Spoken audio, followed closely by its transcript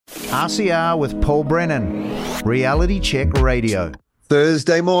RCR with Paul Brennan, Reality Check Radio.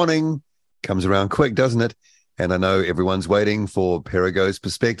 Thursday morning comes around quick, doesn't it? And I know everyone's waiting for Perigo's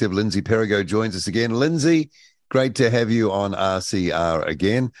perspective. Lindsay Perigo joins us again. Lindsay, great to have you on RCR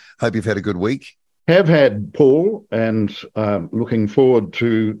again. Hope you've had a good week. Have had, Paul, and looking forward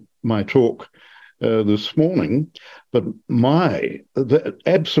to my talk this morning. But the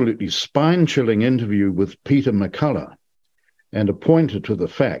absolutely spine-chilling interview with Peter McCullough, and a pointer to the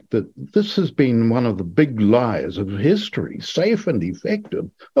fact that this has been one of the big lies of history, safe and effective.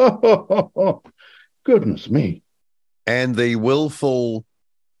 Goodness me. And the willful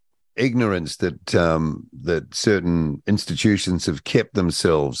ignorance that that certain institutions have kept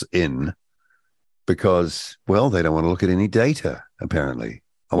themselves in because, well, they don't want to look at any data, apparently.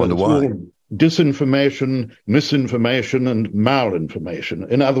 I wonder why. Disinformation, misinformation, and malinformation.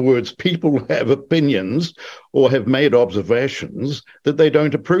 In other words, people have opinions or have made observations that they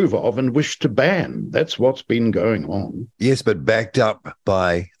don't approve of and wish to ban. That's what's been going on. Yes, but backed up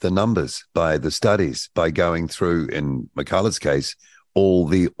by the numbers, by the studies, by going through, in McCullough's case, all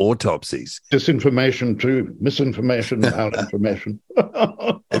the autopsies. Disinformation too, misinformation, malinformation.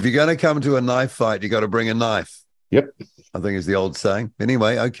 If you're going to come to a knife fight, you got to bring a knife. Yep. I think is the old saying.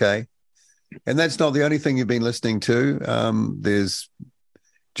 Anyway, okay. And that's not the only thing you've been listening to. There's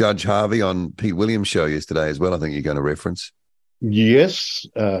Judge Harvey on Pete Williams' show yesterday as well, I think you're going to reference. Yes,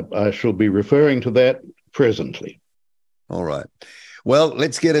 I shall be referring to that presently. All right. Well,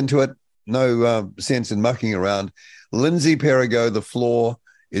 let's get into it. No sense in mucking around. Lindsay Perigo, the floor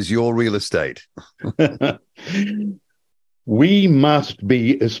is your real estate. We must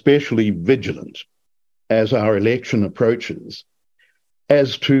be especially vigilant as our election approaches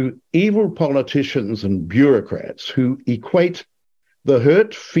as to evil politicians and bureaucrats who equate the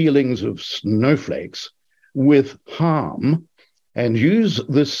hurt feelings of snowflakes with harm and use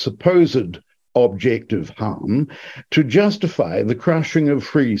this supposed objective harm to justify the crushing of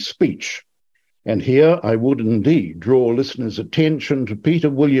free speech. And here I would indeed draw listeners' attention to Peter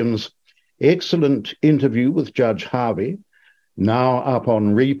Williams' excellent interview with Judge Harvey, now up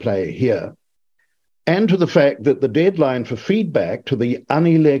on replay here, and to the fact that the deadline for feedback to the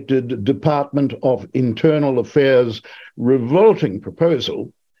unelected Department of Internal Affairs' revolting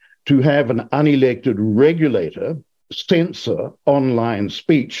proposal to have an unelected regulator censor online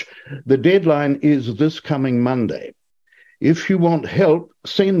speech, the deadline is this coming Monday. If you want help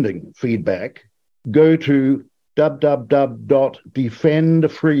sending feedback, go to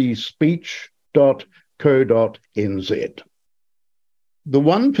www.defendfreespeech.co.nz. The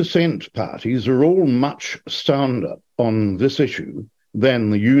 1% parties are all much sounder on this issue than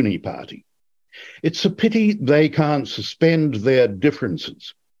the uni party. It's a pity they can't suspend their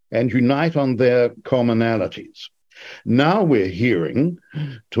differences and unite on their commonalities. Now we're hearing,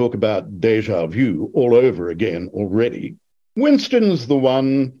 talk about déjà vu all over again already. Winston's the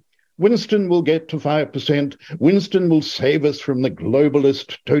one. Winston will get to 5%. Winston will save us from the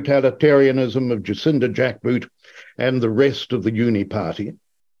globalist totalitarianism of Jacinda Jackboot and the rest of the uni party.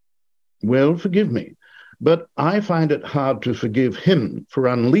 Well, forgive me, but I find it hard to forgive him for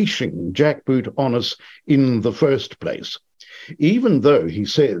unleashing Jackboot on us in the first place, even though he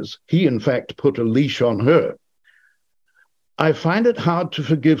says he in fact put a leash on her. I find it hard to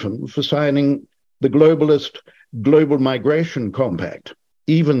forgive him for signing the globalist Global Migration Compact,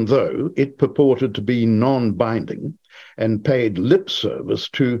 even though it purported to be non-binding and paid lip service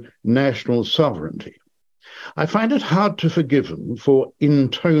to national sovereignty. I find it hard to forgive him for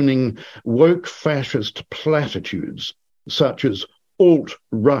intoning woke fascist platitudes such as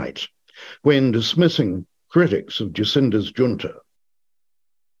alt-right when dismissing critics of Jacinda's junta.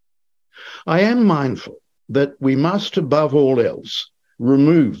 I am mindful that we must, above all else,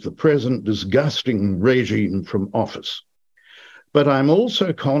 remove the present disgusting regime from office. But I'm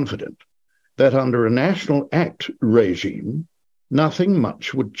also confident that under a National Act regime, nothing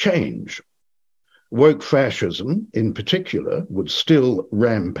much would change. Woke fascism, in particular, would still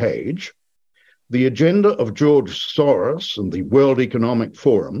rampage. The agenda of George Soros and the World Economic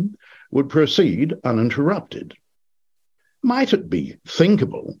Forum would proceed uninterrupted. Might it be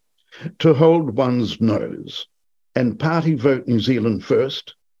thinkable to hold one's nose and party vote New Zealand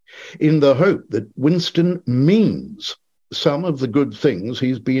first in the hope that Winston means some of the good things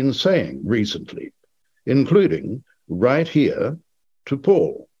he's been saying recently, including right here to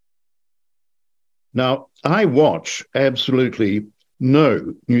Paul? Now, I watch absolutely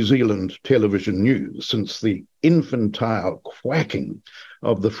no New Zealand television news since the infantile quacking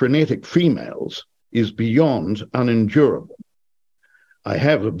of the frenetic females is beyond unendurable. I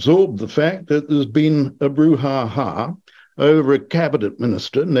have absorbed the fact that there's been a brouhaha over a cabinet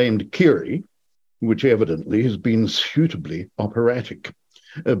minister named Kiri, which evidently has been suitably operatic.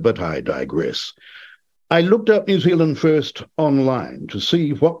 But I digress. I looked up New Zealand First online to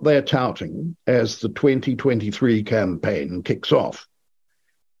see what they're touting as the 2023 campaign kicks off.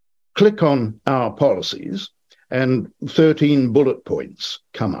 Click on Our Policies and 13 bullet points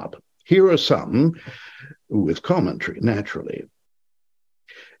come up. Here are some, with commentary, naturally.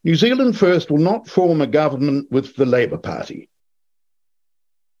 New Zealand First will not form a government with the Labour Party.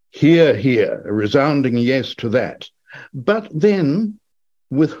 Hear, hear, a resounding yes to that. But then,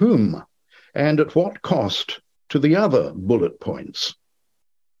 with whom? And at what cost to the other bullet points?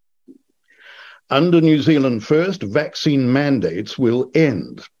 Under New Zealand First, vaccine mandates will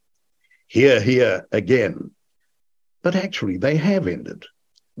end. Hear, hear again. But actually, they have ended.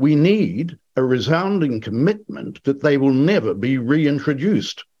 We need a resounding commitment that they will never be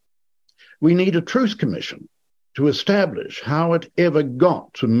reintroduced. We need a truth commission to establish how it ever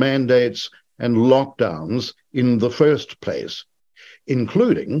got to mandates and lockdowns in the first place,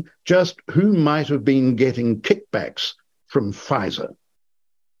 including just who might have been getting kickbacks from Pfizer.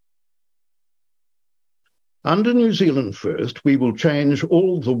 Under New Zealand First, we will change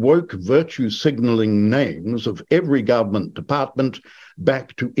all the woke virtue signalling names of every government department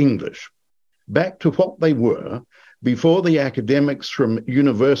back to English, back to what they were before the academics from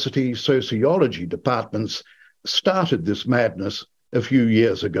university sociology departments started this madness a few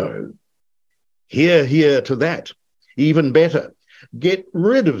years ago. Hear, hear to that. Even better, get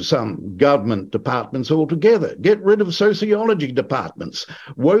rid of some government departments altogether. Get rid of sociology departments.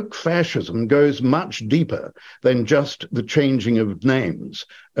 Woke fascism goes much deeper than just the changing of names.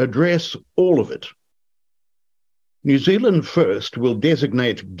 Address all of it. New Zealand First will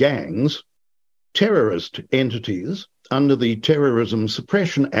designate gangs terrorist entities under the Terrorism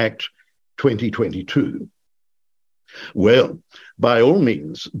Suppression Act 2022. Well, by all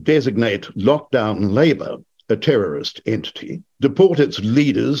means, designate lockdown Labour a terrorist entity, deport its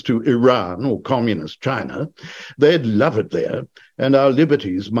leaders to Iran or communist China. They'd love it there, and our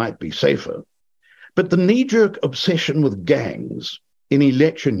liberties might be safer. But the knee-jerk obsession with gangs in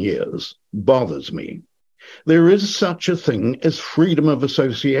election years bothers me. There is such a thing as freedom of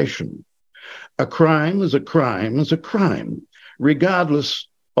association. A crime is a crime is a crime, regardless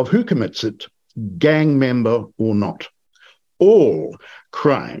of who commits it, gang member or not. All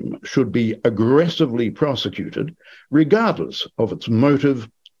crime should be aggressively prosecuted, regardless of its motive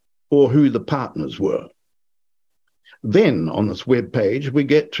or who the partners were. Then, on this webpage, we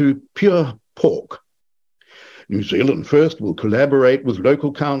get to pure pork. New Zealand First will collaborate with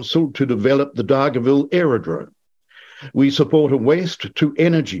local council to develop the Dargaville aerodrome. We support a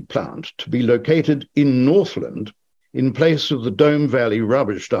waste-to-energy plant to be located in Northland in place of the Dome Valley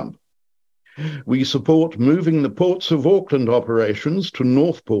rubbish dump. We support moving the Ports of Auckland operations to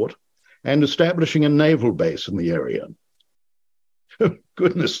Northport and establishing a naval base in the area. Oh,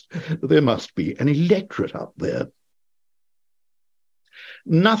 goodness, there must be an electorate up there.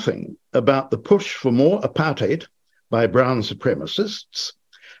 Nothing about the push for more apartheid by brown supremacists.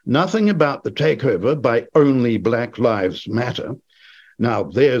 Nothing about the takeover by Only Black Lives Matter. Now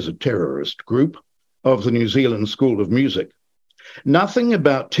there's a terrorist group of the New Zealand School of Music. Nothing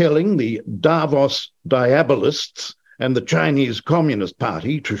about telling the Davos Diabolists and the Chinese Communist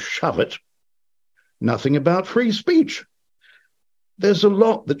Party to shove it. Nothing about free speech. There's a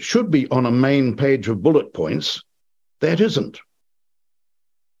lot that should be on a main page of bullet points that isn't.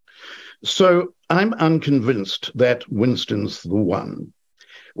 So I'm unconvinced that Winston's the one.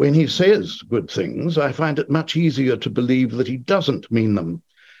 When he says good things, I find it much easier to believe that he doesn't mean them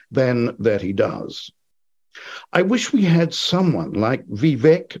than that he does. I wish we had someone like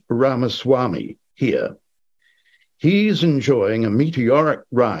Vivek Ramaswamy here. He's enjoying a meteoric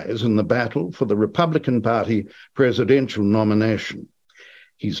rise in the battle for the Republican Party presidential nomination.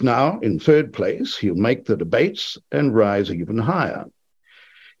 He's now in third place. He'll make the debates and rise even higher.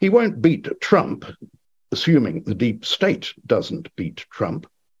 He won't beat Trump, assuming the deep state doesn't beat Trump,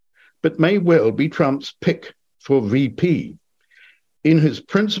 but may well be Trump's pick for VP. In his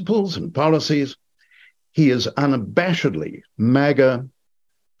principles and policies, he is unabashedly MAGA,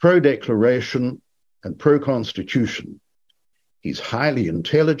 pro-declaration, and pro-constitution. He's highly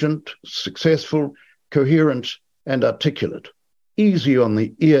intelligent, successful, coherent, and articulate, easy on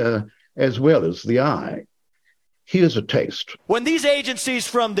the ear as well as the eye. Here's a taste. When these agencies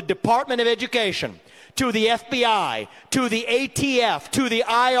from the Department of Education to the FBI, to the ATF, to the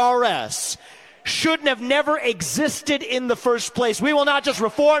IRS shouldn't have never existed in the first place. We will not just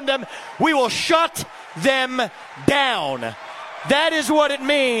reform them, we will shut them down. That is what it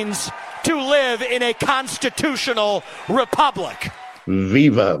means to live in a constitutional republic.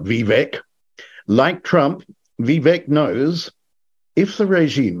 Viva Vivek. Like Trump, Vivek knows if the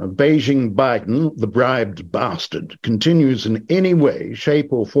regime of Beijing Biden, the bribed bastard, continues in any way,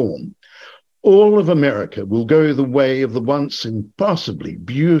 shape or form, all of America will go the way of the once impossibly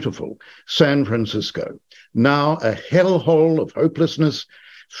beautiful San Francisco, now a hellhole of hopelessness,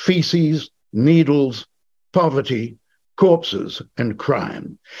 feces, needles, poverty, corpses, and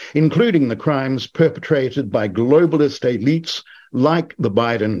crime, including the crimes perpetrated by globalist elites like the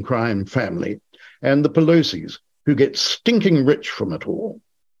Biden crime family and the Pelosi's, who get stinking rich from it all.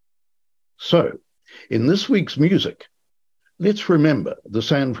 So, in this week's music, let's remember the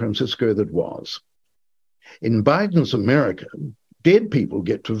San Francisco that was. In Biden's America, dead people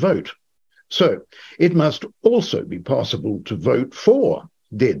get to vote. So it must also be possible to vote for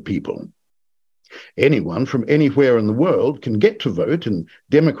dead people. Anyone from anywhere in the world can get to vote in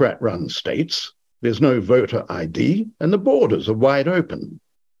Democrat-run states. There's no voter ID, and the borders are wide open.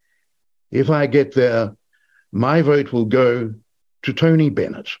 If I get there, my vote will go to Tony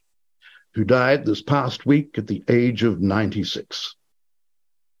Bennett, who died this past week at the age of 96.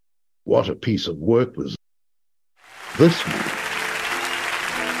 What a piece of work was this one.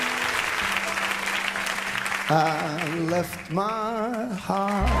 I left my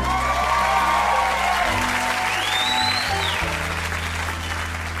heart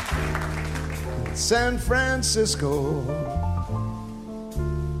in San Francisco,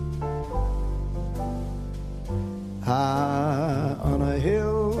 high on a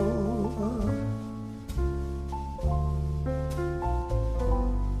hill.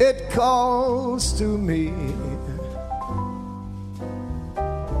 It calls to me,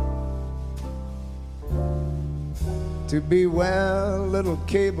 to be where little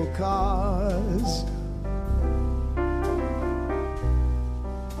cable cars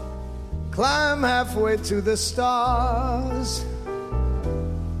climb halfway to the stars.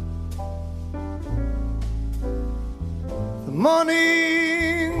 The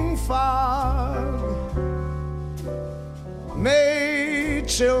morning fog may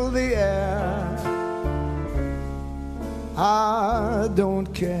chill the air. I don't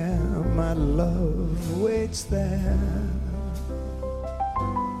care, my love waits there.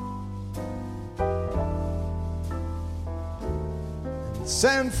 In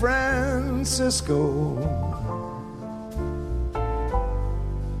San Francisco,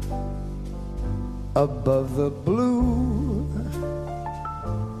 above the blue,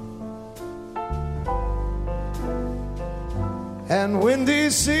 and windy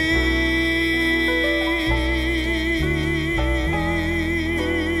sea,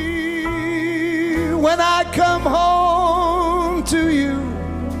 when I come home to you,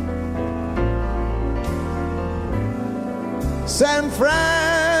 San Francisco,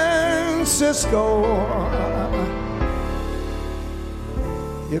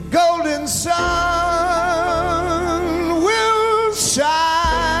 your golden sun will shine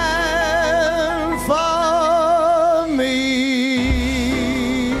for me.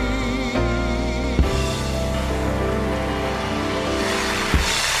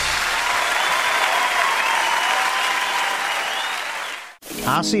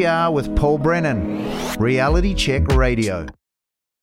 RCR with Paul Brennan, Reality Check Radio.